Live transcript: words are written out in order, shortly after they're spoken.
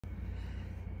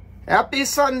Happy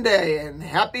Sunday and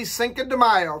happy Cinco de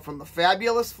Mayo from the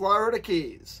fabulous Florida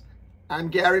Keys. I'm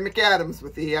Gary McAdams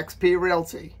with eXp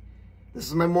Realty. This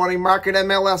is my morning market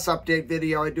MLS update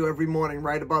video I do every morning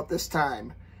right about this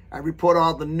time. I report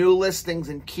all the new listings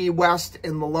in Key West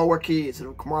and the Lower Keys that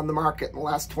have come on the market in the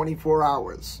last 24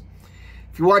 hours.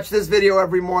 If you watch this video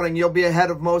every morning, you'll be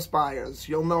ahead of most buyers.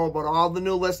 You'll know about all the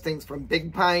new listings from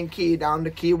Big Pine Key down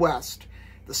to Key West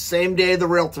the same day the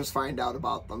realtors find out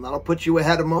about them. That'll put you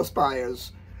ahead of most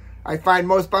buyers. I find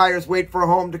most buyers wait for a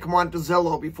home to come onto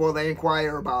Zillow before they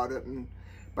inquire about it. And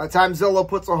by the time Zillow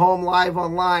puts a home live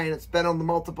online, it's been on the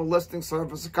multiple listing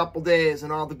service a couple days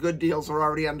and all the good deals are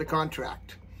already under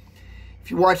contract.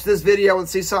 If you watch this video and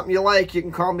see something you like, you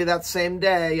can call me that same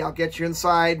day. I'll get you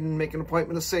inside and make an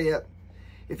appointment to see it.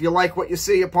 If you like what you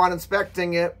see upon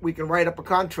inspecting it, we can write up a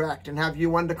contract and have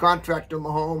you under contract on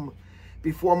the home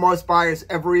before most buyers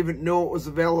ever even knew it was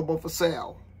available for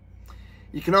sale.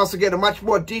 You can also get a much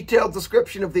more detailed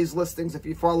description of these listings if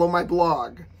you follow my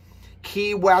blog,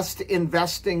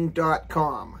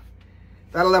 keywestinvesting.com.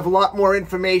 That'll have a lot more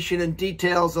information and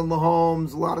details on the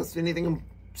homes, anything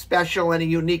special, any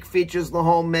unique features the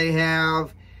home may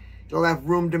have. It'll have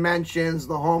room dimensions,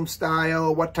 the home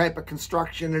style, what type of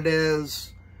construction it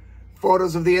is,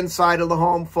 photos of the inside of the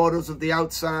home, photos of the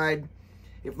outside.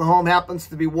 If the home happens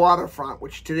to be waterfront,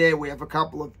 which today we have a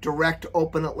couple of direct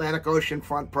open Atlantic Ocean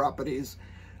front properties,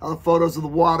 photos of the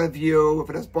water view. If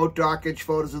it has boat dockage,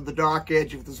 photos of the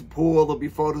dockage. If there's a pool, there'll be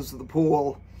photos of the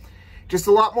pool. Just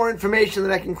a lot more information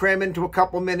that I can cram into a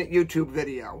couple-minute YouTube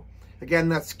video. Again,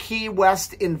 that's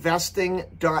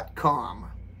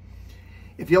keywestinvesting.com.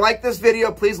 If you like this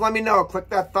video, please let me know. Click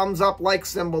that thumbs up like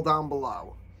symbol down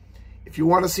below. If you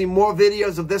want to see more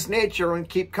videos of this nature and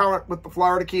keep current with the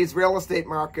Florida Keys real estate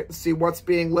market and see what's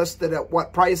being listed at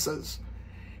what prices,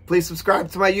 please subscribe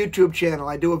to my YouTube channel.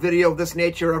 I do a video of this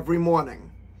nature every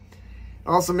morning.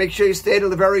 Also, make sure you stay to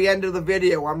the very end of the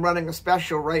video. I'm running a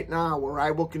special right now where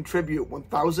I will contribute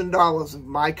 $1,000 of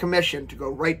my commission to go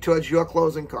right towards your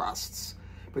closing costs.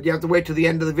 But you have to wait till the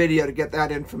end of the video to get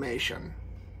that information.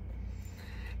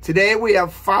 Today we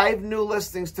have 5 new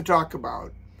listings to talk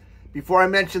about. Before I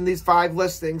mention these 5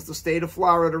 listings, the state of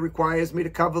Florida requires me to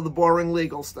cover the boring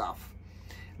legal stuff.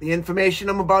 The information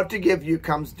I'm about to give you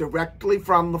comes directly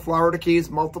from the Florida Keys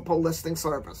multiple listing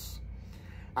service.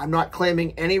 I'm not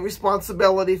claiming any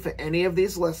responsibility for any of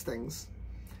these listings.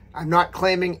 I'm not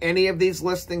claiming any of these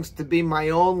listings to be my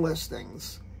own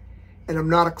listings. And I'm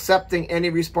not accepting any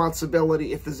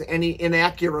responsibility if there's any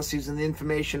inaccuracies in the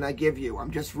information I give you. I'm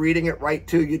just reading it right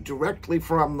to you directly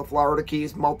from the Florida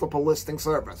Keys multiple listing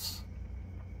service.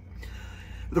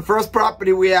 The first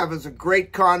property we have is a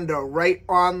great condo right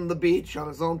on the beach, on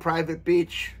its own private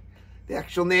beach. The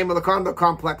actual name of the condo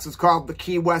complex is called the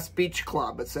Key West Beach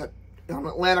Club. It's on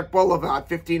Atlantic Boulevard,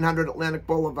 1500 Atlantic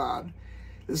Boulevard.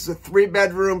 This is a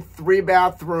 3-bedroom,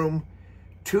 3-bathroom,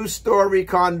 2-story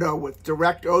condo with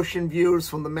direct ocean views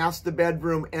from the master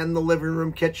bedroom and the living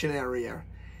room kitchen area.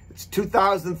 It's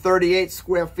 2,038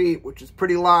 square feet, which is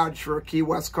pretty large for a Key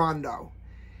West condo.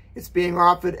 It's being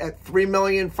offered at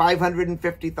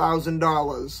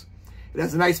 $3,550,000. It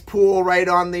has a nice pool right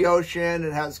on the ocean.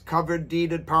 It has covered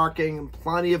deeded parking and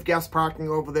plenty of guest parking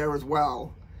over there as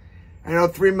well. I know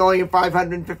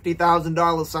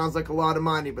 $3,550,000 sounds like a lot of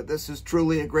money, but this is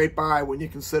truly a great buy when you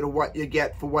consider what you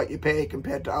get for what you pay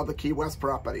compared to other Key West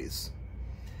properties.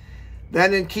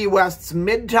 Then in Key West's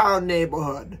Midtown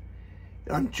neighborhood,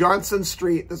 on Johnson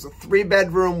Street, there's a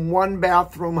 3-bedroom,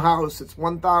 1-bathroom house. It's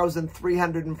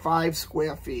 1,305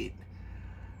 square feet.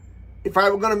 If I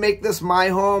were going to make this my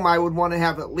home, I would want to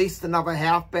have at least another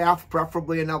half bath,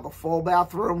 preferably another full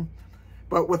bathroom.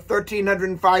 But with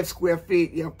 1,305 square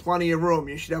feet, you have plenty of room.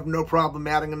 You should have no problem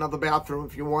adding another bathroom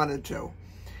if you wanted to.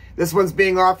 This one's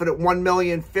being offered at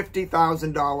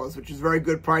 $1,050,000, which is a very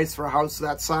good price for a house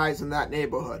that size in that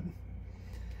neighborhood.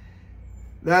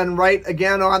 Then right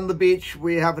again on the beach,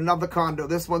 we have another condo.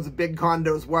 This one's a big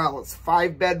condo as well. It's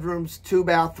 5 bedrooms, 2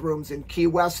 bathrooms in Key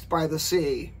West by the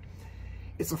sea.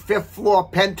 It's a 5th floor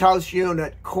penthouse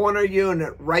unit, corner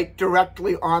unit, right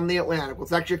directly on the Atlantic. Well,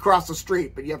 it's actually across the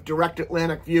street, but you have direct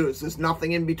Atlantic views. There's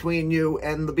nothing in between you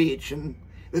and the beach, and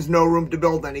there's no room to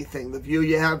build anything. The view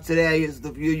you have today is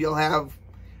the view you'll have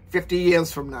 50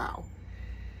 years from now.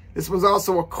 This one's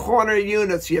also a corner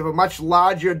unit, so you have a much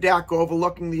larger deck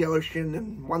overlooking the ocean,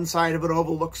 and one side of it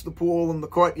overlooks the pool and the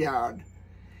courtyard.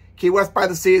 Key West by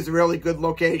the Sea is a really good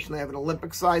location. They have an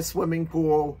Olympic-sized swimming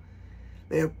pool.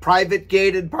 They have private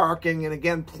gated parking, and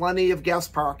again, plenty of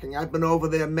guest parking. I've been over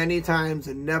there many times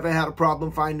and never had a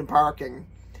problem finding parking.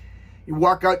 You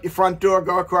walk out your front door,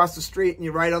 go across the street, and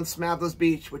you're right on Smathers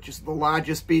Beach, which is the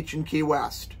largest beach in Key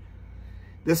West.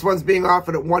 This one's being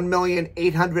offered at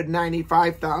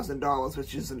 $1,895,000,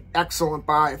 which is an excellent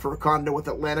buy for a condo with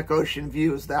Atlantic Ocean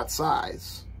views that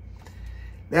size.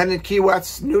 Then in Key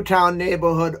West's Newtown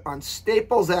neighborhood on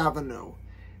Staples Avenue,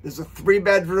 there's a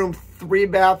 3-bedroom,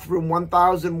 3-bathroom,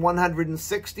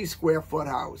 1,160 square foot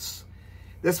house.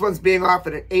 This one's being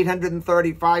offered at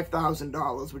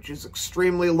 $835,000, which is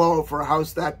extremely low for a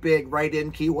house that big right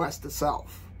in Key West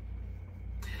itself.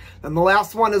 And the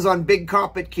last one is on Big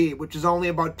Carpet Key, which is only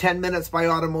about 10 minutes by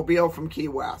automobile from Key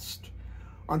West.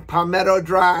 On Palmetto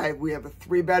Drive, we have a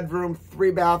 3-bedroom,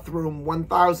 3-bathroom,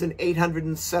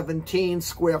 1,817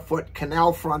 square foot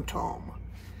canal front home.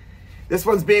 This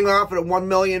one's being offered at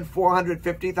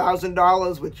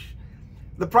 $1,450,000, which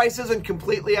the price isn't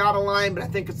completely out of line, but I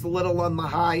think it's a little on the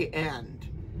high end.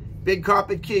 Big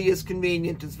Carpet Key is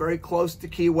convenient. It's very close to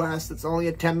Key West. It's only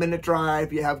a 10-minute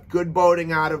drive. You have good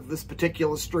boating out of this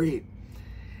particular street.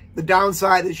 The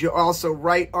downside is you're also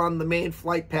right on the main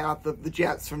flight path of the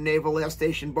jets from Naval Air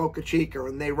Station Boca Chica,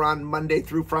 and they run Monday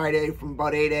through Friday from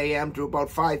about 8 a.m. to about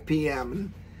 5 p.m.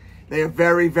 And they are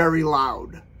very, very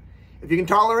loud. If you can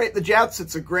tolerate the jets,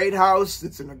 it's a great house.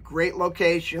 It's in a great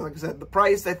location. Like I said, the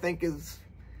price, I think, is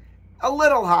a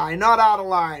little high. Not out of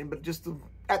line, but just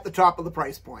at the top of the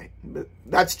price point. But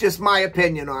that's just my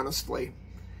opinion, honestly.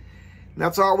 And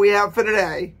that's all we have for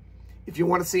today. If you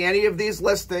want to see any of these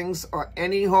listings or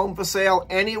any home for sale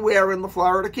anywhere in the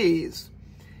Florida Keys,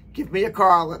 give me a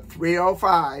call at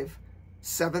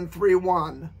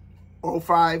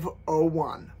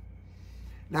 305-731-0501.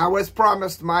 Now, as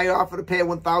promised, my offer to pay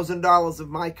 $1,000 of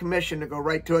my commission to go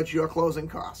right towards your closing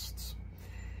costs.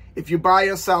 If you buy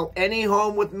or sell any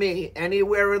home with me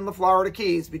anywhere in the Florida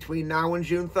Keys between now and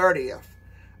June 30th,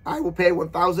 I will pay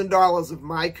 $1,000 of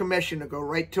my commission to go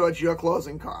right towards your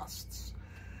closing costs.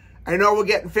 I know we're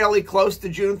getting fairly close to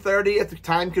June 30th. The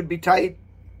time could be tight,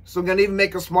 so I'm going to even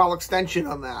make a small extension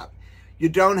on that. You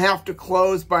don't have to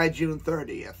close by June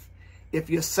 30th. If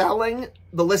you're selling,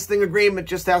 the listing agreement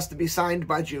just has to be signed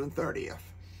by June 30th.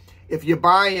 If you're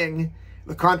buying,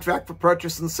 the contract for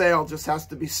purchase and sale just has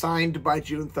to be signed by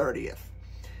June 30th.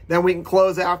 Then we can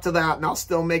close after that, and I'll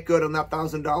still make good on that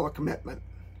 $1,000 commitment.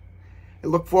 I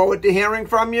look forward to hearing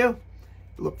from you.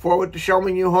 I look forward to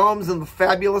showing you homes in the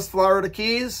fabulous Florida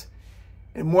Keys.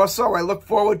 And more so, I look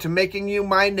forward to making you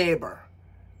my neighbor.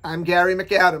 I'm Gary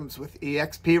McAdams with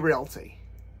eXp Realty.